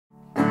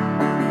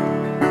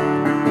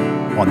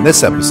On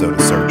this episode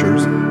of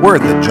Searchers, we're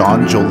at the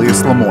John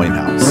Julius LeMoyne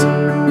House.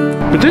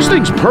 But this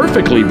thing's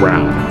perfectly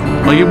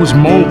round, like it was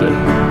molded.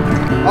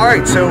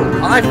 Alright, so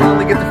I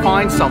finally get to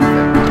find something.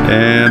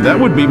 And that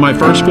would be my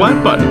first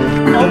flat button.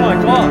 Oh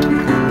my god.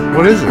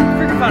 What is it? I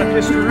freaking found a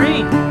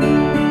pistarine.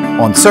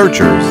 On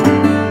Searchers,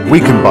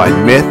 we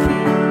combine myth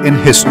and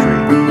history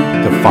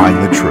to find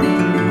the truth.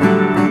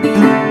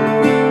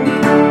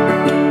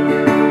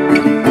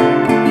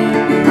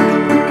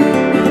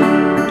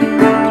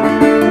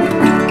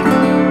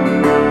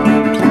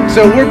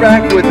 So we're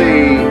back with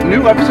a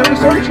new episode of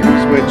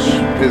Searchers, which,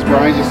 as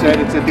Brian just said,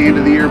 it's at the end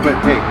of the year, but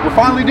hey, we're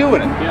finally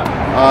doing it.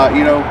 Yeah.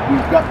 You know,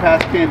 we've got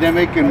past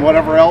pandemic and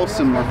whatever else,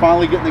 and we're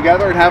finally getting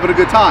together and having a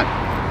good time.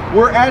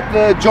 We're at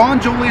the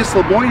John Julius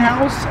LeMoyne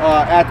House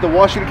at the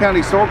Washington County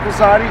Historical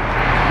Society.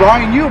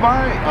 Brian, you and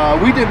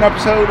I, we did an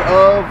episode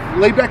of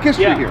Laid Back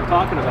History here.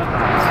 Talking about the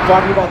house.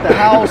 Talking about the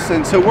house,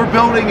 and so we're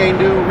building a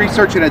new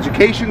research and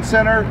education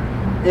center.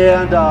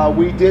 And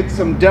we did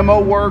some demo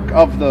work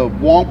of the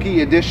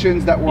wonky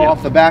additions that were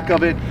off the back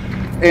of it.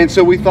 And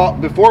so we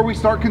thought before we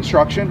start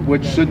construction,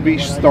 which should be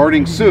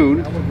starting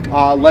soon,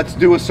 let's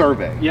do a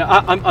survey. Yeah,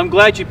 I'm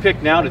glad you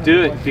picked now to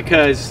do it,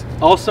 because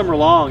all summer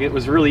long it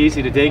was really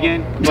easy to dig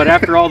in, but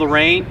after all the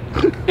rain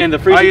and the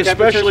freezing I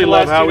temperatures especially the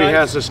love last how 2 he nights,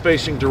 has the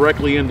spacing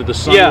directly into the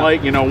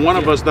sunlight. You know, one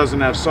of us doesn't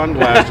have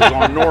sunglasses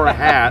on nor a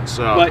hat,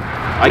 so But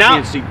I now-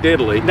 can't see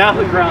diddly. now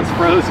the ground's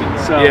frozen,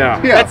 so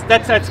Yeah.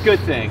 that's a good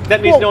thing.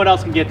 That means no one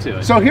else can get to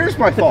it. So here's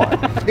my thought.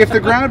 If the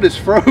ground is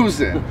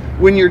frozen,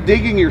 when you're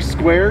digging your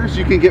squares,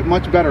 you can get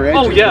much better edges.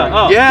 Oh yeah, right?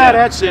 oh, Yeah,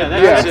 that's it.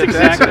 That's That's it.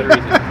 exactly the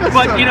reason.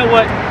 But you know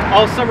what?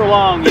 All summer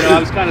long, you know, I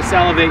was kind of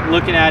salivating,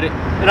 looking at it,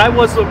 and I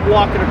was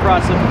walking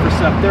across looking for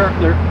stuff.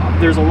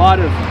 There's a lot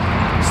of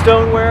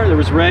stoneware. There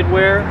was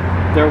redware.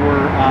 There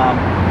were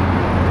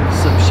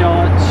some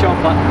shell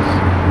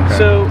buttons. Okay.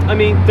 So I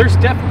mean, there's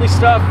definitely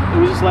stuff that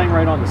was just laying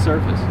right on the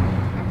surface.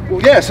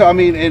 Well, yeah, so I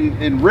mean,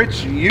 and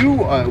Rich,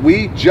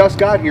 we just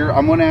got here.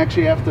 I'm going to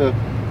actually have to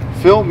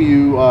film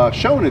you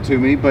showing it to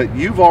me, but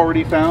you've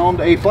already found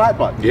a flat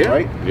button, Yeah,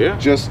 right? yeah.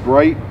 Just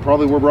right,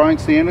 probably where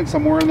Brian's standing,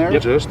 somewhere in there.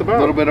 Yep. Just about. A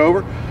little bit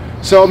over.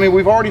 So I mean,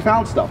 we've already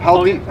found stuff. How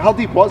Oh, deep? yeah. How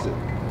deep was it?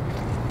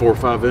 4 or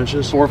 5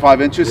 inches. 4 or 5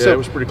 inches. Yeah, so it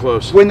was pretty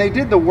close. When they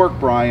did the work,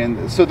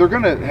 Brian, so they're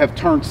going to have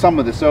turned some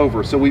of this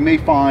over, so we may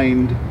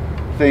find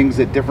things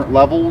at different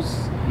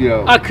levels. You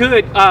know. I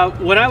could.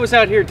 When I was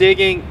out here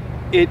digging,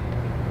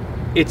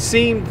 it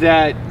seemed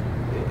that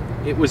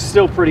it was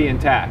still pretty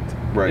intact.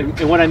 Right.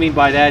 And what I mean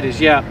by that is,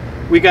 yeah,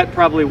 we got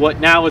probably what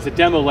now is a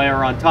demo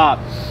layer on top,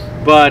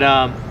 but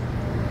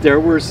there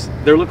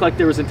looked like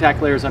there was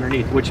intact layers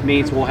underneath, which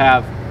means we'll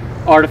have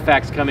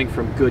artifacts coming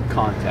from good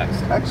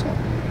context. Excellent.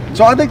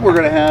 So I think we're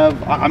going to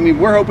have, I mean,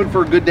 we're hoping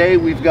for a good day.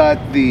 We've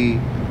got the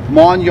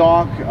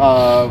Yough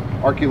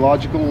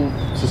Archeological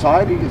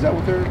Society. Is that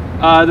what they're?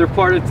 They're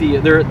part of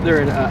they're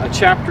a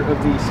chapter of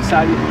the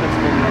Society of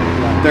Pennsylvania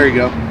Archeologists. There you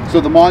go.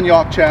 So the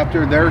Yough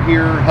Chapter, they're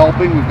here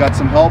helping. We've got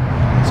some help.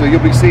 So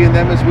you'll be seeing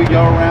them as we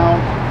go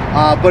around.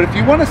 But if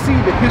you want to see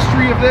the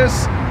history of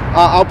this,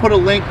 I'll put a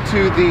link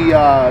to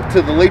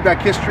the Laid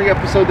Back History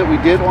episode that we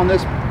did on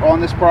this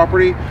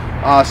property.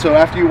 So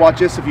after you watch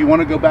this, if you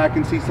want to go back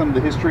and see some of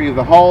the history of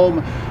the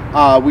home,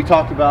 we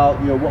talked about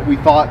what we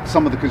thought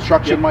some of the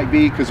construction might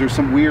be, because there's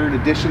some weird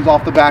additions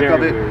off the back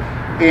of it. Weird.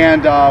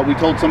 And we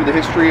told some of the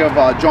history of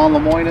John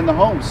LeMoyne in the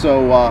home.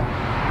 So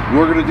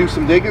we're going to do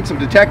some digging, some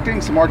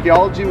detecting, some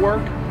archaeology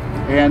work,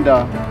 and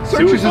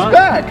Searchers is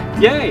back.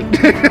 Yay!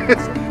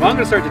 Well, I'm going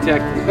to start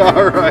detecting.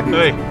 All right.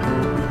 Hey,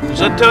 does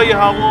that tell you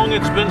how long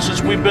it's been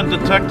since we've been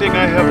detecting?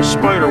 I have a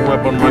spider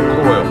web on my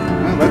coil.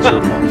 Well, that's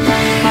your fault.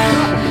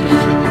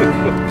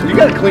 You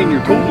got to clean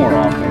your tool more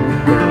often.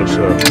 Yes,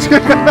 Alright.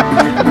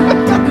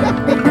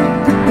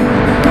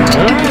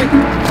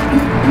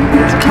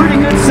 It's a pretty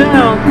good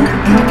sound.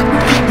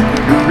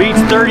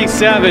 Reads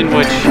 37,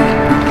 which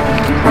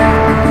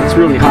it's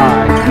really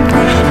high.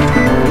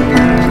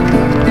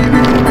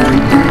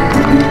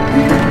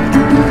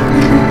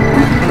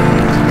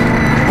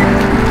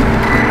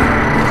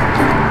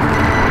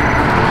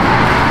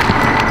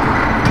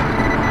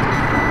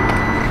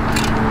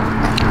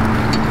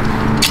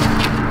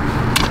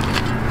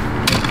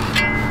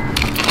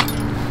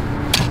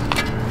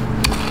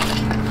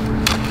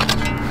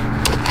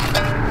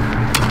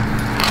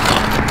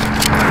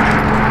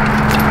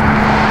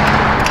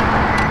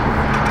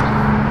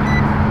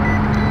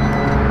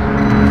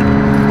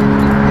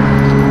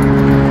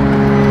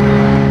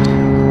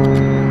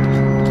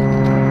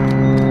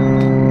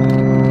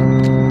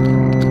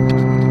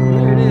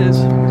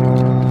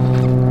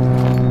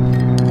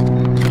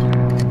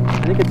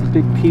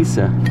 Piece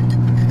of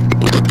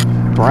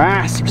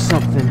brass or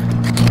something.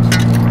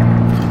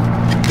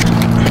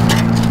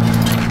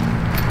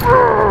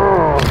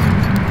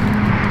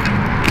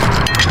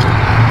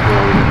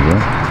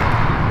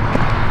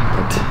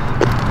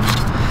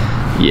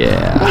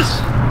 Yeah.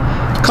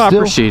 Copper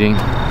Still sheeting.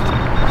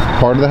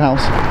 Part of the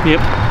house.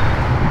 Yep.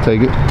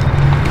 Take it.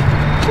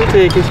 We'll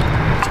take it.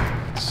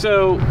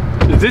 So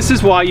this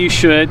is why you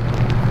should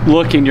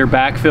look in your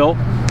backfill,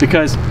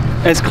 because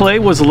as Clay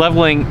was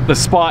leveling the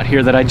spot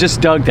here that I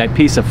just dug that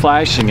piece of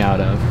flashing out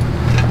of,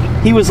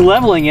 he was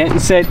leveling it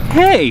and said,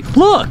 "Hey,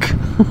 look!"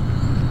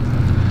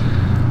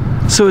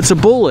 So it's a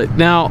bullet.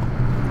 Now,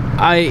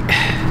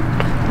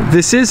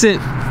 this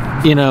isn't,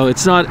 you know,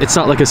 it's not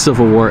like a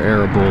Civil War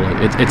era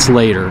bullet. It's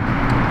later.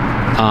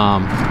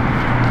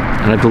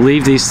 And I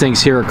believe these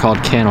things here are called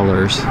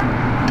cannelers,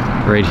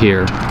 right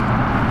here,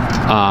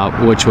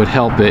 which would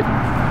help it.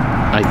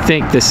 I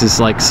think this is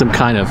like some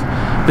kind of,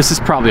 this is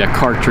probably a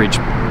cartridge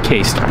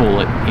cased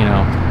bullet, you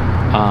know.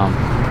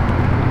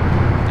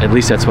 At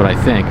least that's what I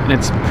think. And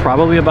it's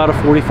probably about a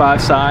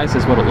 45 size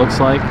is what it looks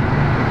like.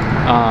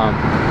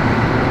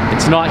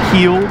 It's not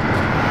heeled.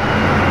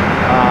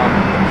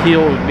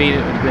 Heel would mean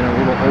it would have been a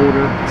little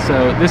older.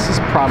 So this is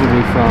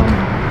probably from,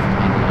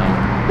 I don't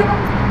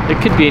know.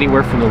 It could be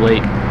anywhere from the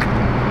late,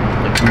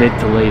 like mid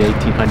to late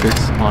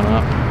 1800s on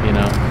up, you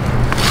know.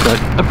 But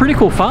a pretty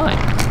cool find.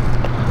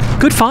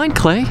 Good find,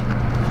 Clay.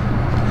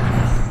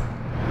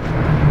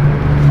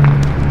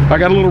 I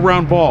got a little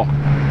round ball.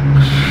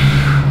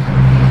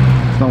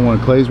 It's not one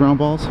of Clay's round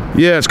balls?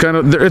 Yeah, it's kind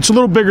of, it's a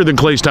little bigger than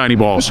Clay's tiny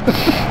balls.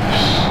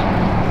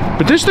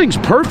 But this thing's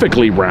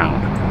perfectly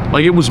round.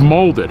 Like it was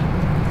molded.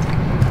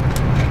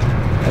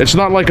 It's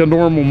not like a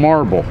normal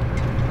marble.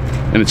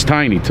 And it's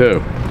tiny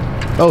too.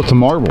 Oh, it's a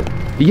marble.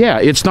 Yeah,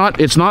 it's not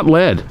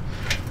lead.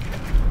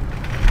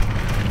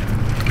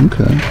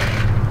 Okay.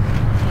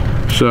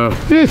 So,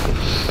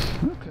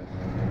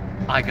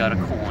 I got a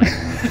coin.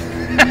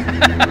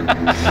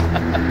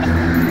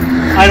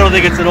 I don't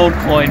think it's an old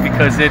coin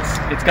because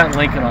it's got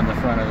Lincoln on the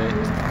front of it.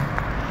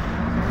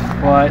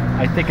 But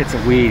I think it's a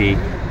Wheatie.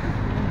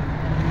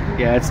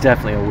 Yeah, it's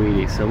definitely a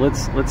Wheatie. So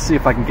let's see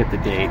if I can get the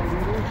date.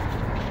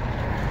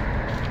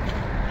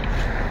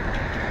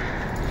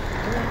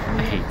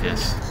 I hate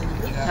this.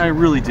 I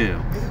really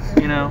do.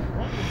 You know,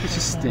 it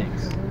just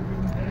stinks.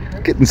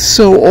 Getting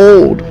so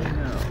old.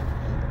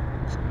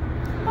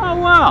 Oh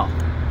wow,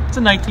 it's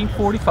a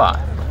 1945. A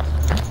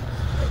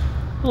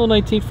little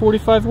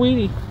 1945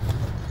 Wheatie.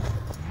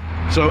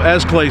 So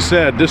as Clay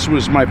said, this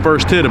was my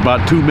first hit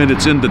about 2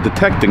 minutes into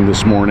detecting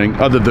this morning,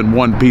 other than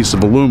one piece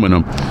of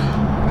aluminum.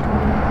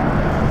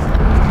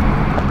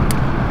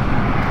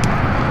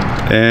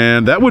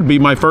 And that would be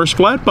my first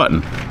flat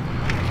button.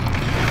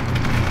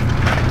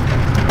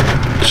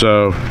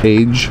 So,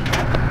 Age?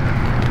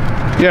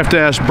 you have to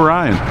ask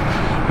Brian.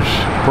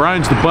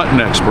 Brian's the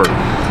button expert.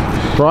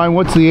 Brian,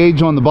 what's the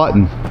age on the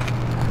button?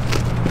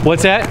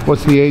 What's that?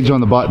 What's the age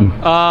on the button?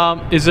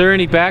 Is there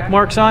any back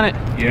marks on it?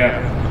 Yeah.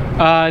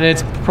 And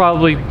it's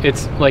probably,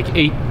 it's like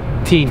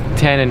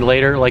 1810 and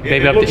later, like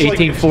maybe up to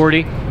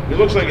 1840. It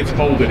looks like it's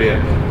molded in.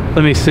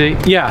 Let me see.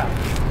 Yeah.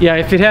 Yeah,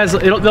 if it has,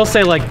 they'll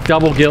say like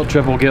double gilt,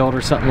 triple gilt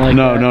or something like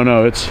that.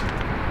 No, it's...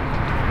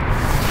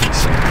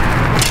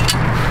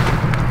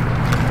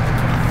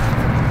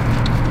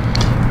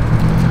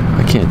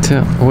 I can't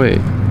tell. Wait.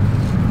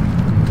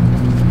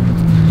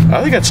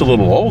 I think that's a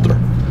little older.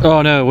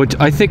 Oh no,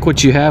 I think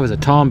what you have is a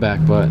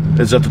tomback button.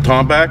 Is that the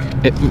tomback?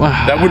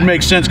 That would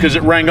make sense because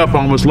it rang up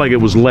almost like it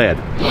was lead.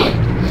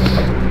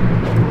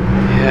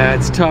 Yeah,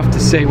 it's tough to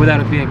say without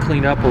it being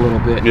cleaned up a little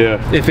bit.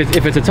 Yeah. If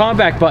it's a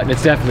tomback button,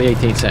 it's definitely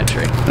 18th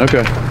century.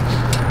 Okay.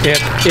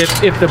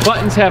 If the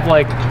buttons have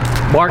like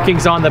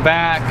markings on the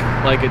back,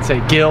 like it's a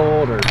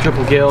gilt or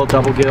triple gilt,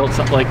 double gilt,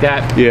 something like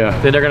that. Yeah.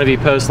 Then they're going to be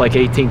post like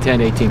 1810,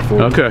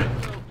 1840. Okay.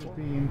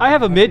 I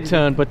have a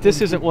mid-tone, but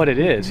this isn't what it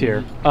is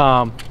here.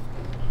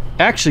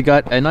 Actually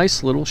got a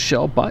nice little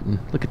shell button.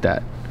 Look at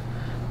that.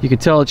 You can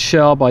tell it's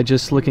shell by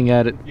just looking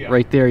at it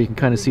right there. You can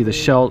kind of see the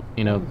shell,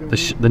 you know,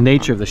 the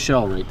nature of the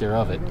shell right there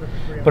of it.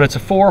 But it's a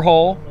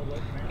 4-hole.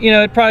 You know,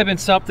 it'd probably been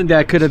something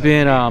that could have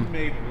been,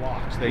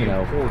 you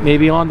know,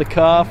 maybe on the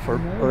cuff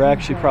or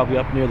actually probably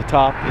up near the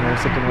top, you know,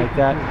 something like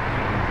that.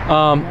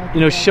 You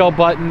know, shell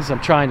buttons,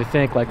 I'm trying to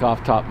think like off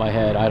the top of my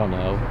head. I don't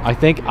know. I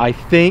think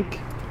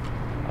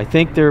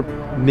they're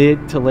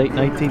mid to late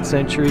 19th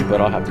century,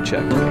 but I'll have to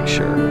check to make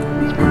sure.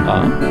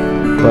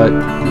 But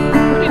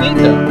pretty neat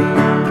though.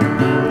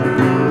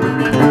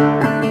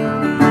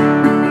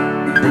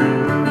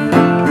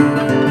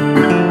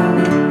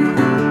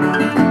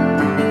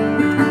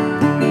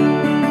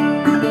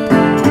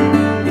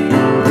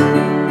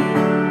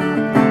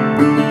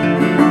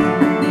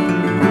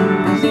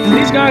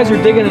 These guys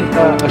are digging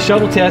a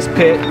shovel test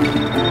pit,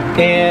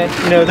 and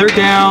you know they're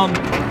down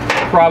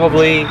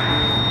probably,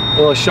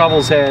 well, a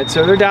shovel's head,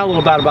 so they're down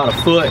about a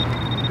foot.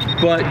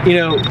 But you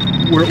know,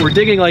 we're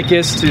digging like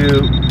this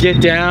to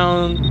get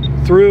down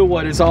through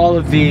what is all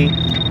of the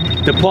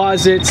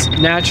deposits,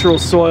 natural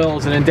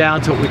soils, and then down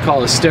to what we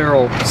call a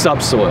sterile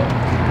subsoil.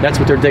 That's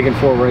what they're digging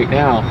for right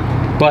now.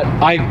 But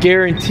I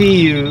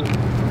guarantee you,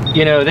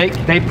 you know,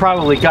 they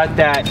probably got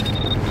that,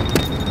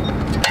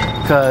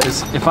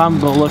 because if I'm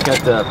gonna look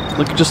at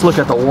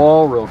the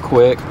wall real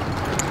quick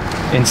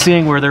and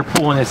seeing where they're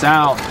pulling this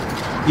out,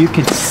 you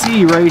can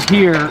see right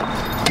here.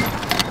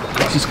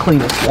 Let's just clean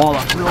this wall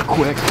up real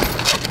quick.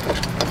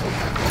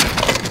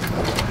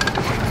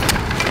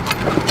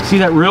 See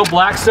that real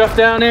black stuff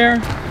down there?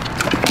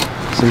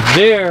 So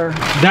there,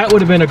 that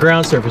would have been a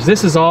ground surface.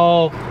 This is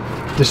all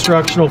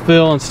destructional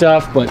fill and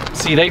stuff, but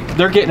see,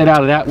 they're getting it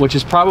out of that, which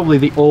is probably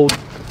the old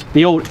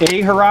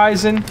A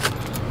horizon,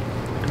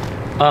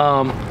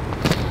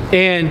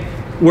 and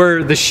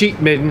where the sheet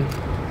midden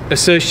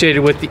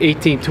associated with the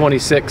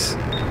 1826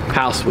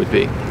 house would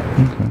be.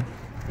 Okay.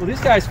 Well,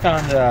 these guys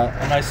found a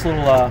nice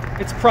little,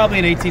 it's probably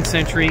an 18th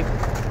century,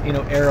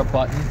 era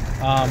button.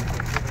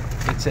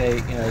 It's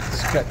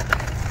got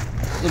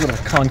a little bit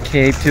of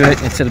concave to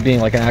it instead of being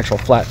like an actual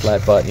flat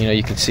button.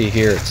 You can see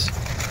here it's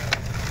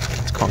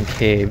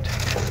concaved.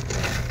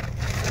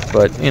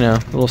 But, a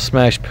little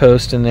smashed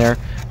post in there.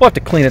 We'll have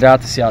to clean it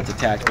out to see how it's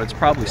attached, but it's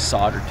probably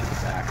soldered to the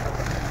back.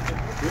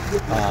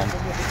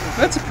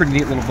 That's a pretty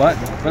neat little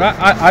button. But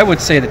I would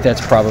say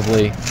that's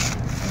probably,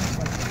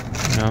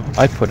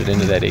 I'd put it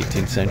into that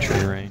 18th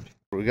century range.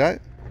 What we got?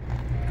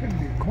 Could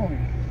be a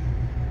coin.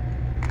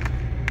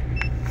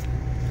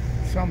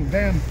 Some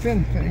damn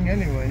thin thing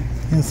anyway.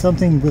 And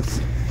something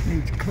with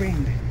Needs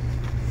cleaned.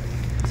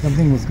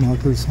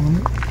 markers on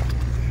it.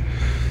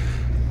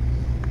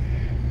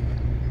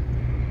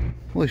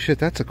 Holy shit,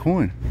 that's a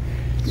coin.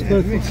 Yeah,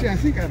 let me see. I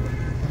think I'm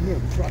a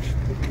little crushed.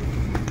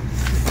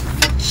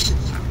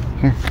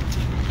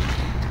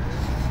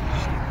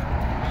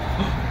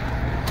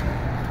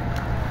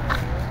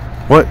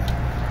 What?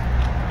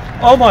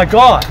 Oh my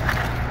God!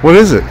 What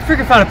is it? I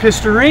freaking found a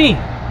pistarine.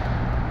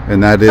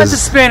 And that That's a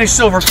is... Spanish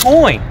silver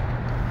coin.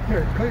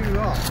 Here, clean it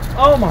off.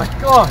 Oh my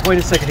God! Wait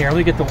a second here. Let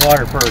me get the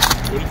water first.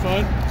 What did you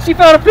find? He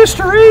found a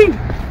pistarine.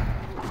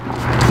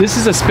 This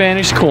is a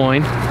Spanish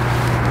coin.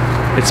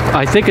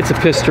 I think it's a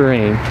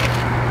pistarine.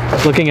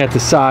 Looking at the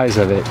size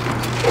of it.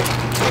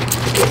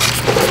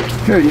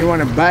 Here, you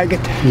want to bag it?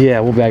 Yeah,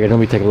 we'll bag it. Let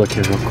me take a look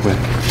here real quick.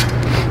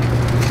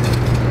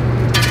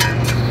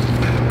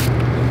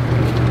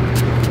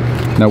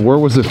 Now, where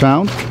was it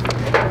found?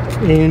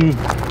 In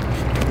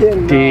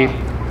Deep.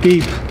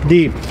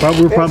 deep.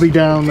 We're probably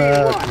down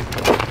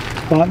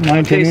about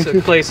 9-10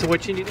 inches. Clay, so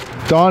what you need?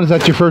 Don, is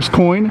that your first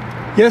coin?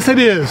 Yes, it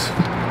is.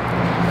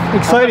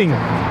 Exciting.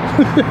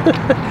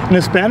 And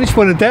a Spanish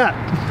one at that.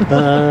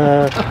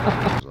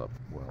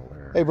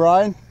 Hey,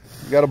 Brian,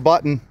 you got a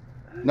button.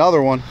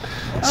 Another one.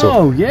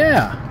 Oh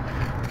yeah.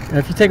 And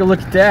if you take a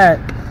look at that,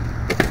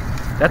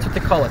 that's what they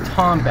call a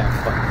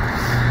tomback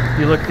button. If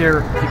you look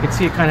there, you can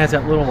see it kind of has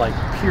that little like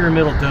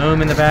pyramidal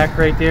dome in the back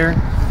right there.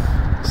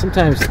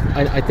 Sometimes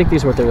I think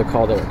these are what they're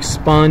called. They're like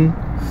spun,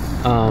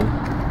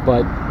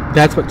 but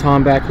that's what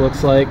tomback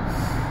looks like.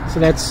 So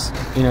that's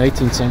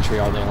 18th century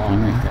all day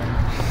long right there.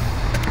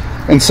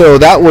 And so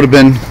that would have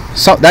been...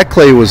 that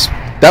clay was...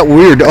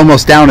 we were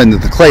almost down into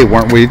the clay,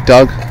 weren't we,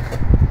 Doug?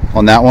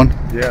 On that one?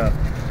 Yeah.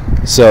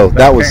 So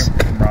that was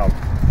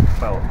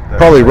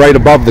probably right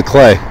above the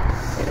clay.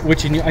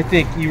 Which I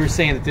think you were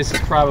saying that this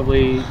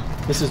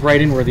is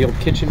right in where the old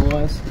kitchen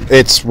was.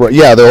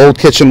 Yeah, the old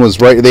kitchen was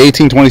right. The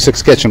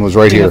 1826 kitchen was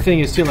right here. The thing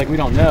is too, like we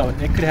don't know.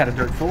 It could have had a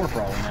dirt floor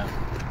probably now.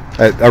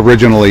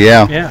 Originally,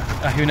 yeah. Yeah,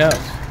 who knows?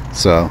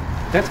 So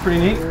that's pretty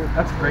neat.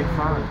 That's a great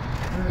find.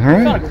 All right.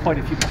 We found quite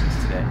a few buttons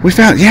today. We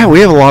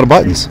have a lot of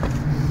buttons.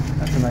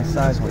 That's a nice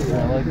size one.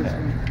 Yeah, I like that.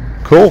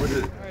 Cool.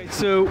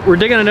 So we're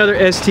digging another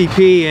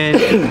STP,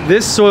 and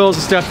this soil is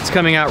the stuff that's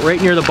coming out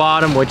right near the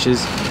bottom, which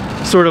is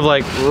sort of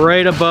like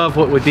right above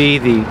what would be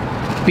the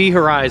B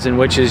horizon,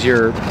 which is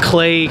your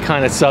clay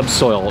kind of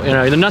subsoil.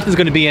 Nothing's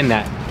going to be in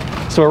that.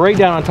 So we're right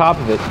down on top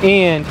of it,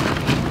 and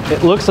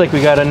it looks like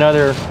we got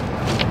another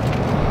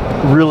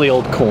really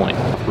old coin.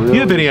 You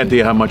have any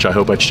idea how much I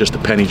hope it's just a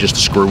penny just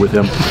to screw with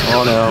him?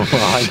 Oh no,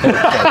 I know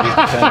it's gotta be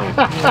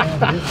a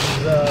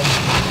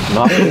penny.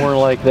 Not more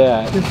like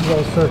that. This is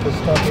all surface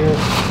stuff here.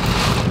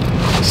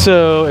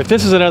 So if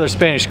this is another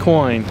Spanish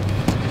coin,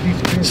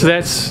 so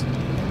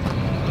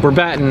we're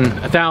batting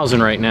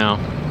 1,000 right now,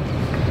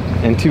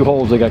 and 2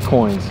 holes they got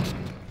coins.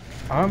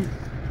 I'm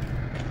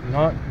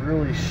not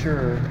really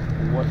sure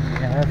what we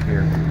have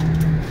here.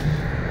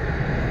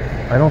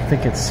 I don't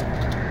think it's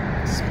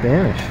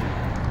Spanish.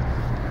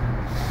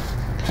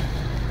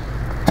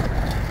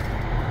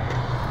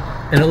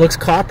 And it looks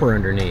copper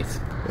underneath.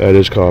 That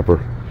is copper.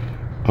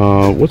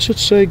 What's it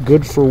say?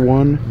 Good for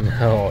one?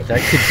 No,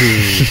 that could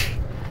be...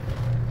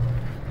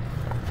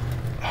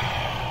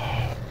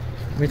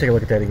 Let me take a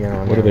look at that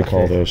again. What do they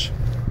call this?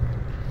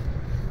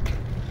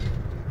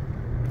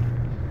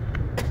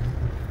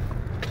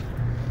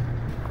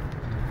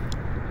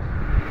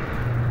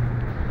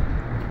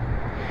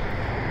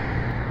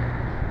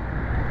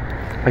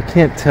 I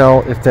can't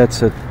tell if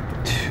that's a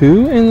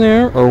 2 in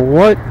there or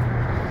what.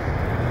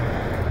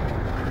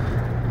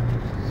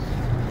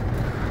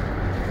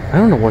 I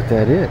don't know what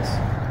that is.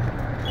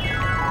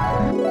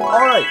 All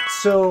right,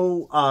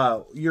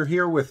 so you're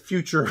here with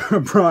future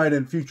Brian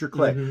and future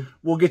Clay. Mm-hmm.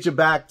 We'll get you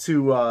back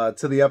to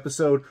the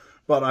episode,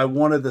 but I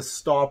wanted to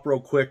stop real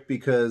quick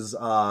because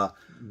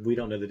we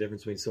don't know the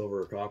difference between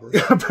silver or copper.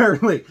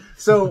 Apparently.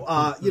 So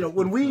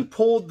when we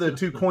pulled the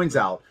 2 coins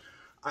out,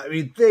 I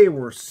mean they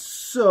were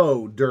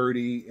so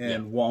dirty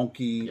and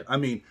wonky. Yep. I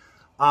mean,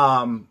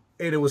 and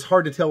it was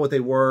hard to tell what they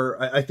were.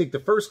 I think the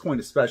first coin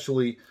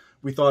especially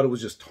we thought it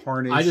was just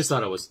tarnished. I just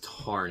thought it was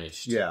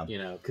tarnished. Yeah. You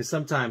know, because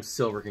sometimes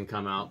silver can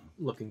come out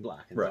looking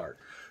black and dark.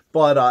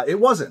 But it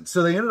wasn't.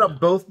 So they ended up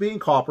both being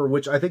copper,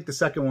 which I think the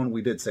second one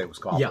we did say was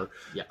copper.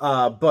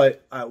 Yeah.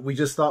 But we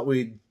just thought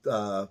we'd,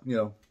 you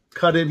know,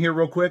 cut in here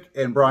real quick,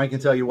 and Brian can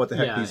tell you what the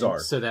heck these are.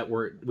 So that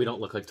we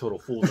don't look like total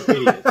fools or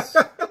idiots.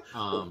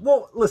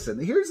 Well, listen,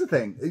 here's the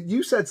thing.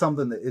 You said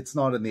something that it's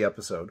not in the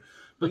episode,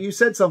 but you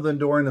said something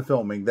during the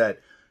filming that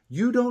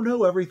you don't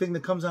know everything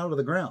that comes out of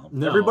the ground.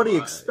 No, everybody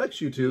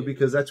expects you to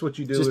because that's what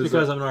you do. Just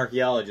because I'm an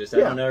archaeologist, I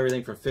don't know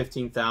everything from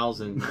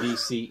 15,000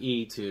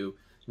 BCE to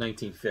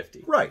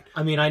 1950. Right.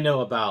 I mean, I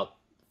know about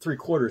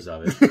 3/4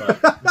 of it.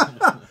 But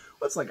well,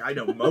 it's like I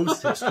know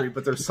most history,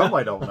 but there's some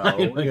I don't know. I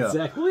know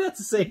exactly. Well, that's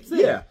the same thing.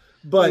 Yeah.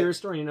 But you're a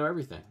historian, you know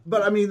everything.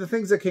 But I mean, the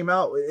things that came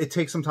out, it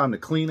takes some time to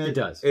clean it. It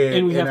does.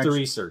 And we have to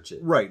research it.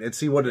 Right, and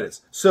see what it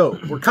is. So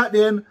we're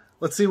cutting in.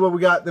 Let's see what we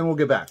got, then we'll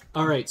get back.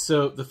 All right,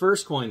 so the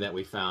first coin that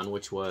we found,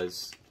 which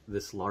was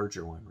this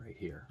larger one right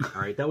here.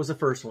 All right, that was the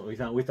first one we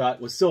found. We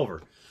thought was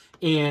silver.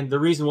 And the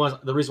reason why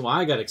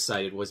I got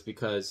excited was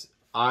because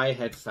I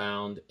had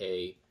found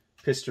a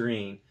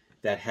pistarine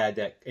that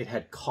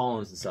had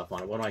columns and stuff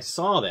on it. When I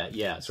saw that,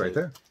 it's right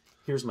there.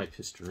 Here's my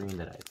pistarine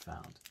that I had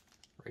found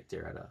right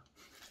there at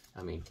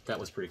I mean, that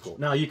was pretty cool.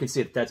 Now you can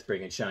see that's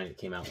big and shiny. It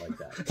came out like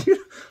that.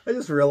 I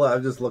just realized,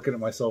 I'm just looking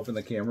at myself in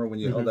the camera when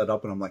you held that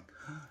up, and I'm like,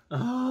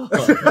 oh.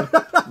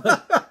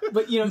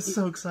 But you know, I'm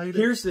so excited.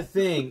 Here's the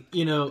thing.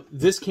 You know,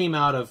 this came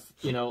out of,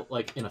 you know,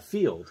 like in a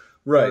field.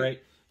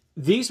 Right.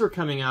 These were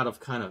coming out of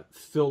kind of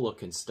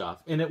fill-looking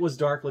stuff, and it was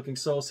dark-looking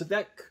soil, so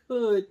that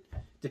could,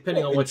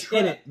 depending on what's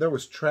in it. There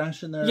was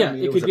trash in there. Yeah, I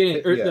mean, it could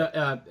get in.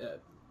 Or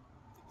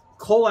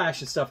coal ash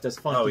and stuff does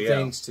funky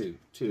things to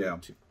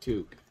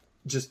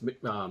just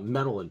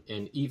metal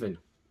and even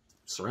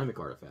ceramic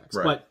artifacts.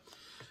 Right.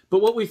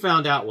 But what we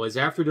found out was,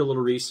 after we did a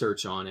little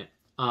research on it,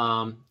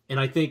 and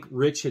I think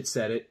Rich had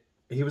said it,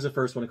 he was the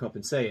first one to come up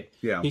and say it.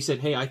 Yeah. He said,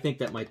 hey, I think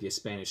that might be a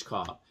Spanish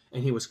cob.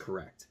 And he was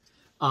correct.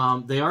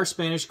 They are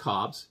Spanish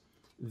cobs.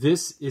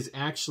 This is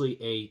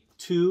actually a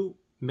 2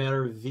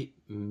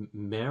 Maravedis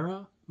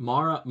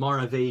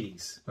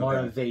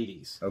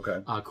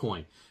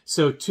coin.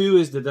 So 2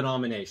 is the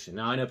denomination.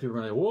 Now, I know people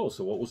are like, whoa,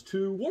 so what was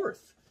 2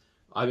 worth?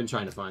 I've been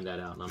trying to find that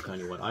out, and I'm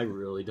telling you what, I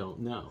really don't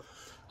know.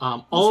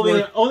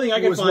 Only thing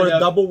I could find out,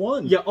 double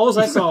one. Yeah, all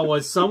I saw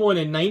was someone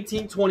in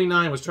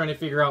 1929 was trying to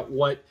figure out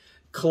what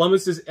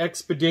Columbus's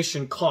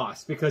expedition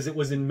cost, because it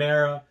was in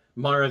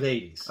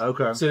Maravedis.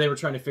 Okay. So they were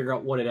trying to figure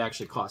out what it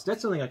actually cost.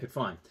 That's something I could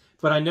find.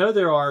 But I know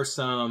there are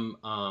some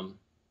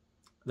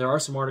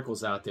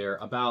articles out there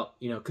about,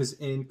 you know, because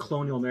in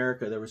colonial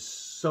America there was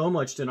so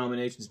much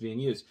denominations being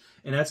used,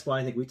 and that's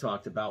why I think we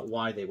talked about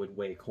why they would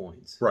weigh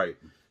coins. Right.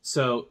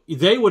 So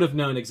they would have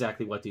known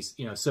exactly what these,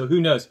 you know, so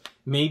who knows?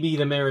 Maybe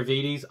the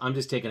Maravedis, I'm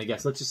just taking a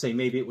guess. Let's just say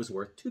maybe it was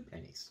worth 2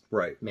 pennies.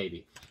 Right.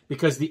 Maybe.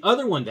 Because the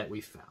other one that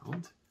we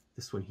found,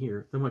 this one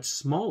here, the much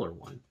smaller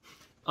one,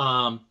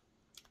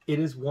 it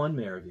is 1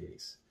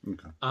 Maravedis.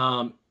 Okay.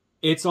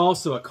 It's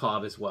also a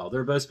cob as well.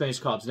 They're both Spanish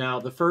cobs. Now,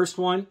 the first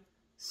one,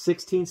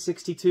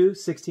 1662,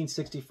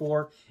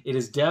 1664, it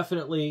is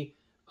definitely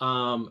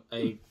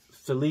a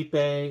Felipe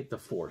the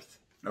Fourth.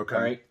 Okay.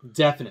 All right?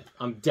 Definite.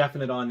 I'm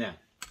definite on that.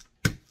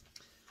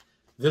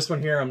 This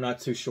one here, I'm not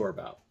too sure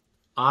about.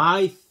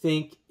 I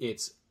think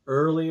it's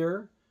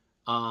earlier.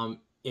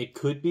 It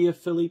could be a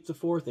Philippe the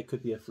Fourth. It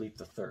could be a Philippe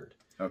the Third.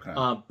 Okay.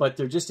 But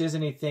there just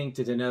isn't anything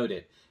to denote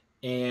it.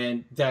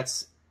 And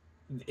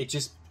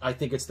I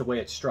think it's the way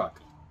it's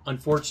struck.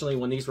 Unfortunately,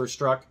 when these were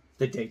struck,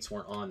 the dates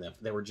weren't on them.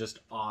 They were just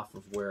off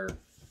of where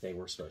they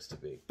were supposed to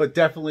be. But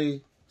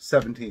definitely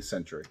 17th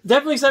century.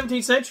 Definitely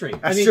 17th century.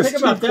 That's I mean, just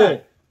think about too that.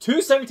 cool. 2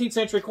 17th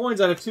century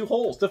coins out of 2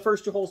 holes. The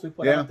first 2 holes we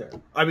put out there.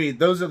 I mean,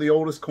 those are the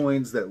oldest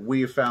coins that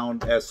we have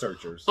found as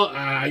searchers.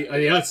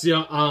 That's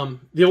the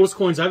oldest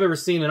coins I've ever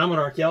seen, and I'm an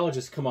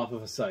archaeologist, come off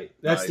of a site.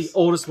 That's the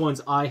oldest ones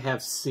I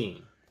have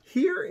seen.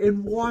 Here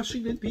in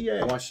Washington,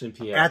 PA.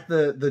 Washington, PA. At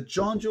the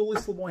John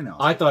Julius LeMoyne House.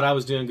 I thought I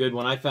was doing good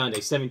when I found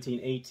a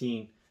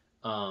 1718,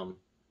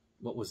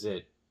 what was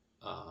it?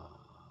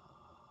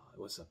 It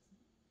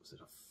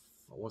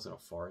wasn't a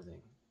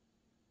farthing.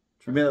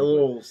 You mean a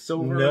little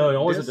silver? No,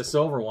 it wasn't the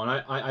silver one.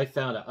 I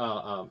found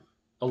a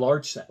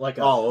large set, like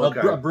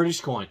a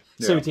British coin,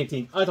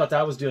 1718. I thought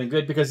that was doing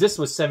good because this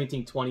was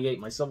 1728.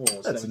 My silver one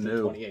was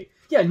 1728.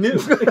 New. Yeah, new.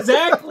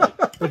 Exactly.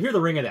 But hear the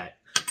ring of that.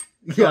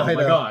 Yeah, oh my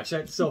gosh,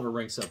 that silver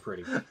ring's so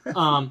pretty.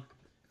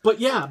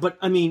 But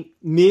I mean,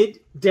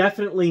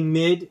 definitely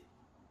mid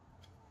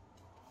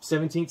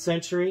 17th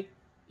century.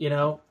 You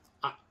know,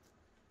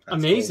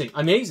 amazing.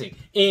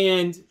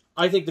 And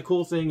I think the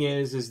cool thing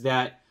is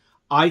that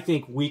I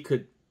think we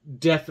could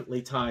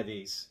definitely tie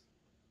these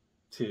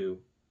to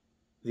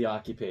the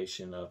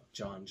occupation of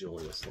John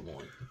Julius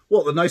LeMoyne.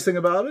 Well, the nice thing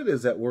about it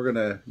is that we're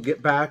gonna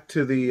get back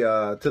to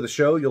the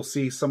show. You'll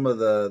see some of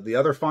the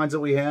other finds that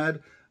we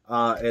had,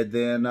 and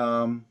then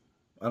I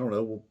don't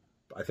know. We'll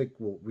I think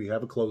we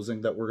have a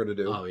closing that we're going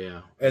to do. Oh,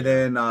 yeah. And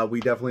then we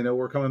definitely know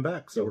we're coming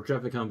back. So yeah, we're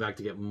definitely coming back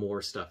to get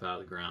more stuff out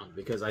of the ground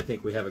because I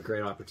think we have a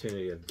great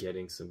opportunity of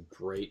getting some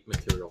great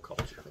material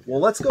culture. Well,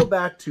 let's go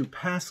back to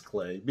past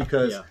Clay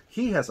because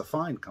he has a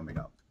find coming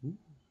up.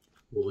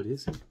 What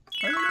is it?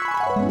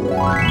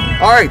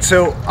 All right,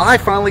 so I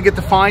finally get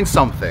to find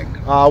something.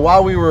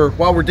 While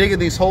we're digging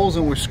these holes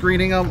and we're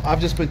screening them,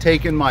 I've just been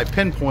taking my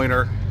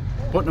pinpointer,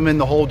 putting them in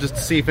the hole just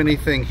to see if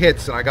anything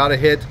hits, and I got a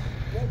hit.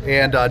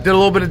 And did a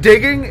little bit of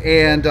digging,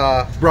 and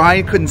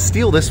Brian couldn't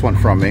steal this one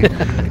from me.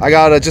 I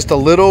got just a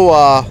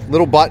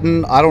little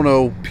button. I don't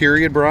know,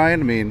 period, Brian.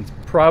 I mean,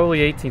 probably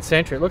 18th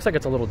century. It looks like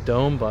it's a little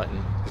dome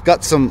button. It's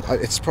got some.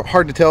 It's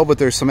hard to tell, but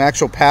there's some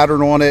actual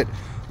pattern on it.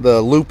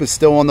 The loop is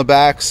still on the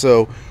back,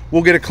 so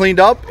we'll get it cleaned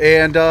up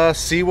and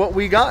see what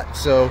we got.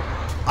 So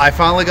I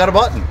finally got a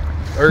button,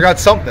 or got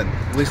something.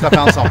 At least I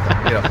found something.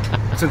 You know.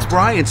 Since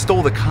Brian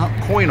stole the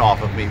coin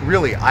off of me,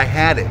 really, I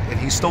had it, and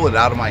he stole it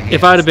out of my hands.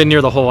 If I'd have been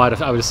near the hole, I would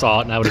have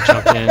saw it, and I would have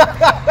jumped in.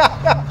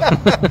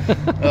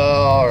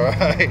 All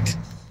right.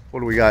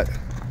 What do we got?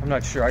 I'm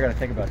not sure. I got to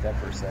think about that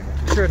for a second.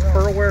 You sure it's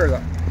pearlware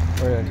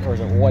or is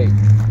it white?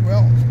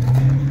 Well,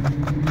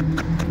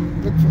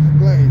 look for the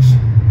glaze.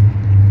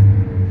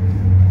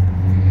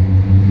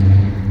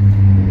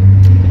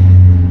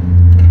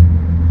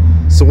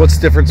 So what's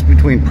the difference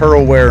between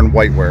pearlware and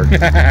whiteware?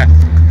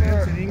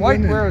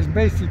 Whiteware is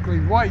basically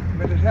white,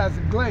 but it has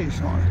a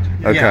glaze on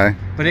it. Okay. Yeah,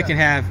 but it can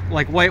have,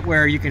 like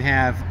whiteware, you can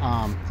have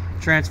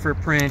transfer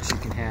prints, you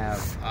can have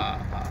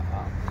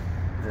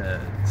the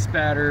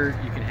spatter,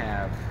 you can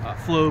have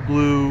flow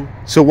blue.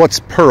 So what's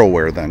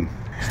pearlware then?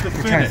 It's the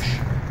finish.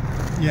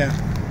 Yeah.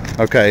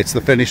 Okay, it's the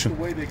finish. The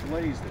way they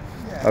glazed it.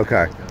 Yeah.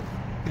 Okay.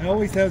 It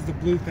always has the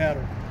blue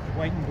pattern, the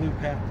white and blue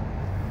pattern.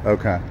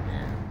 Okay.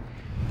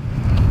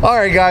 All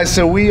right, guys,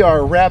 so we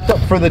are wrapped up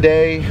for the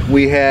day.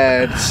 We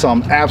had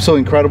some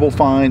absolutely incredible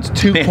finds.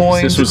 2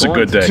 coins. This was a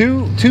good day.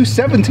 Two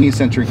 17th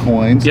century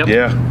coins. Yep.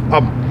 Yeah.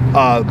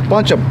 A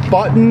bunch of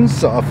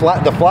buttons. The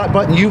flat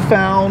button you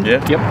found.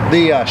 Yeah. Yep.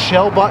 The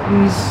shell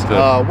buttons.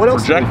 What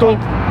else? Projectile?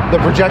 The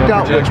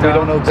projectile, which we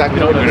don't know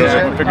exactly what it We is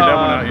haven't yet. figured that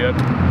one out yet.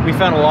 We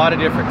found a lot of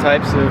different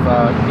types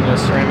of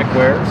ceramic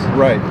wares,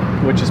 Right.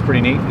 which is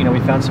pretty neat. You know, we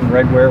found some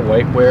redware,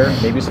 whiteware,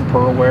 maybe some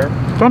pearlware.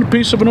 Found a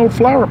piece of an old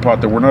flower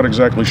pot that we're not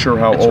exactly sure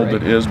how That's old right.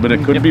 it is, but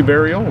it could be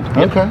very old.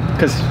 Okay.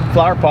 Because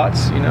flower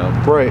pots, you know,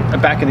 Right.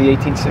 back in the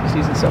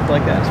 1860s and stuff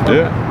like that.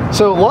 Yeah.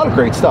 So a lot of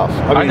great stuff.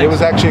 I mean, think it was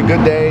so. actually a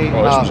good day.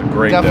 Oh, this was a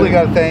great Definitely day.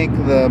 got to thank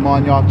the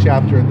Yough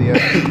Chapter of the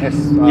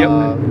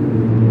SPA.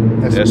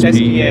 SPA, yes.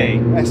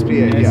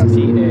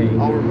 STA.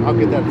 I'll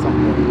get that at some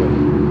point. But,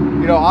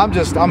 you know, I'm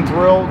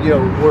thrilled. You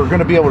know, we're going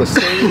to be able to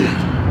save.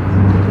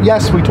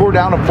 Yes, we tore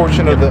down a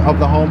portion of the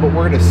home, but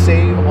we're going to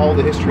save all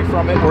the history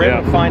from it. We're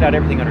able to find out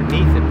everything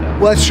underneath it, though.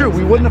 Well, that's true.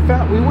 We wouldn't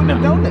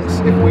have known this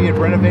if we had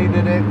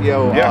renovated it. You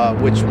know, Yeah.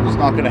 which was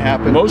not going to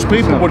happen. Most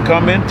people would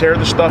come in, tear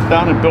the stuff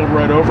down, and build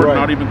right over it, Right.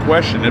 not even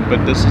question it,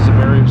 but this is a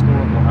very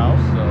historical house.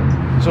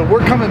 So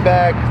we're coming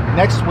back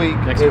next week.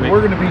 Next and week.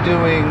 We're going to be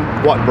doing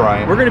what,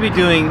 Brian? We're going to be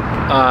doing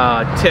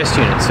test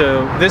units.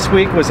 So this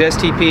week was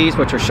STPs,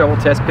 which are shovel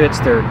test pits.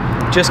 They're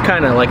just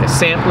kind of like a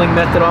sampling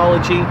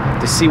methodology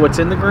to see what's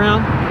in the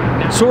ground.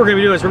 So what we're going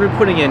to be doing is we're going to be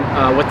putting in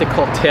what they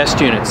call test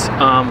units,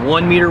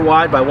 1 meter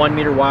wide by 1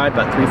 meter wide,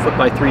 about 3 foot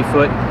by 3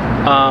 foot.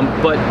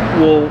 But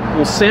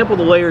we'll sample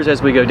the layers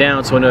as we go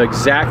down, so we'll know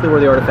exactly where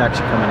the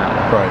artifacts are coming out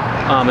of.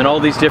 Right. And all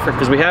these different,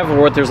 because we have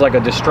what there's like a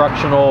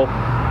destructional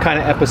kind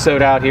of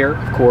episode out here,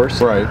 of course.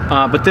 Right.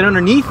 But then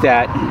underneath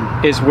that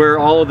is where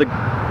all of the,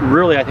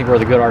 really I think where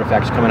the good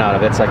artifacts are coming out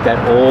of. It's like that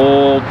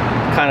old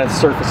kind of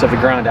surface of the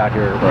ground out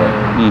here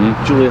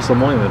where Julius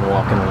LeMoyne has been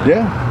walking around.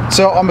 Yeah.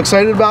 So I'm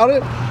excited about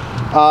it.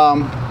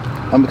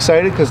 I'm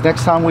excited because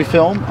next time we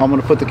film, I'm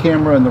going to put the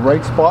camera in the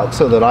right spot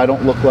so that I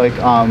don't look like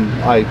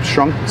I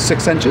shrunk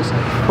 6 inches.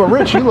 But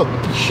Rich, you look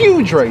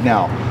huge right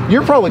now.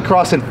 You're probably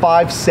crossing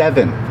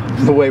 5'7"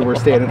 the way we're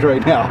standing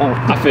right now.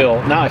 I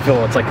feel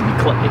it's like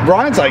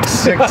Brian's like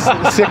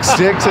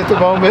 6'6" at the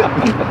moment.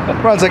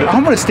 Brian's like,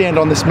 I'm going to stand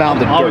on this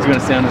mound of I'm always dirt. going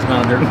to stand on this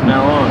mountain dirt from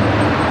now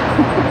on.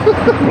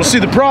 Well, see,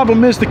 the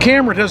problem is the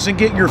camera doesn't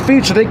get your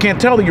feet, so they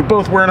can't tell that you're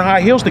both wearing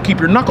high heels to keep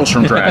your knuckles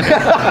from dragging.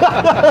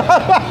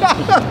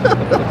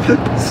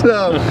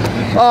 So,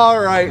 all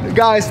right,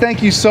 guys,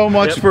 thank you so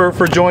much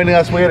for joining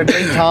us. We had a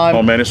great time.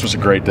 Oh man, this was a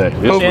great day.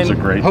 This was a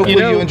great day. Hopefully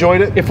you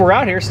enjoyed it. If we're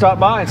out here, stop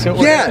by and see what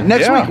we're Yeah, doing.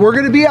 next week we're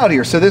going to be out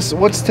here. So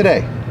what's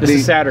today? This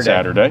is Saturday.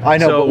 Saturday. I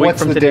know, So a but week what's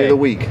from the day today. of the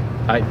week?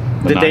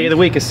 The day of the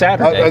week is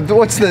Saturday.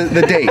 What's the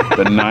date?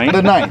 The 9th?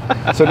 The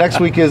 9th. So next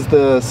week is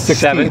the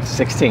 16th.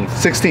 7th, 16th.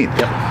 16th.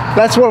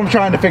 That's what I'm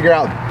trying to figure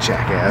out,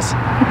 jackass.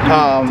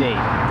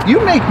 Date. You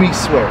make me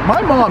swear.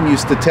 My mom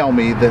used to tell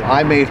me that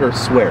I made her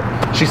swear.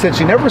 She said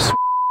she never swear.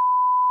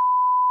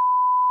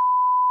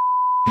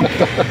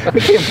 I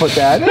can't put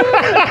that.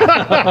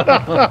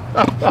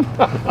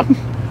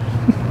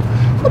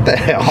 What the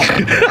hell?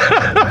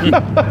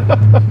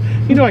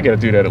 You know I got to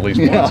do that at least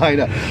Yeah, once. I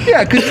know.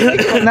 Yeah,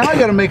 because now I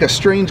got to make a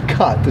strange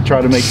cut to try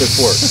to make this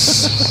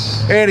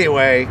work.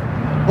 Anyway,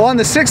 Well, on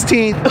the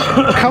 16th,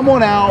 come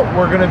on out.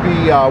 We're going to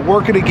be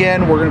working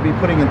again. We're going to be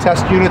putting in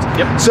test units.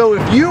 Yep. So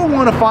if you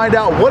want to find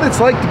out what it's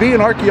like to be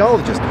an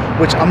archaeologist,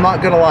 which I'm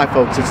not going to lie,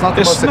 folks, it's not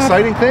the most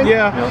exciting thing.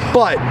 Yeah.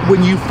 But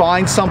when you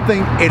find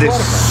something, it is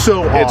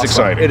so awesome. It's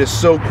exciting. It is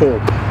so cool.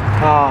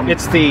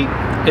 It's the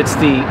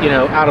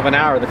out of an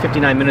hour, the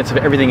 59 minutes of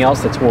everything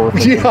else that's horrible.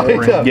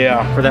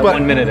 Yeah. For that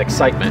 1 minute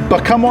excitement.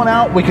 But come on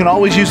out. We can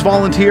always use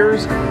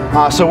volunteers.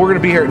 So we're going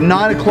to be here at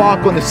 9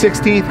 o'clock on the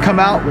 16th. Come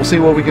out. We'll see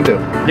what we can do.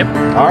 Yep.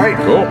 All right.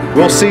 Cool.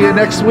 We'll see you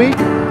next week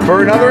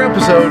for another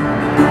episode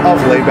of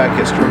Layback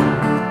History.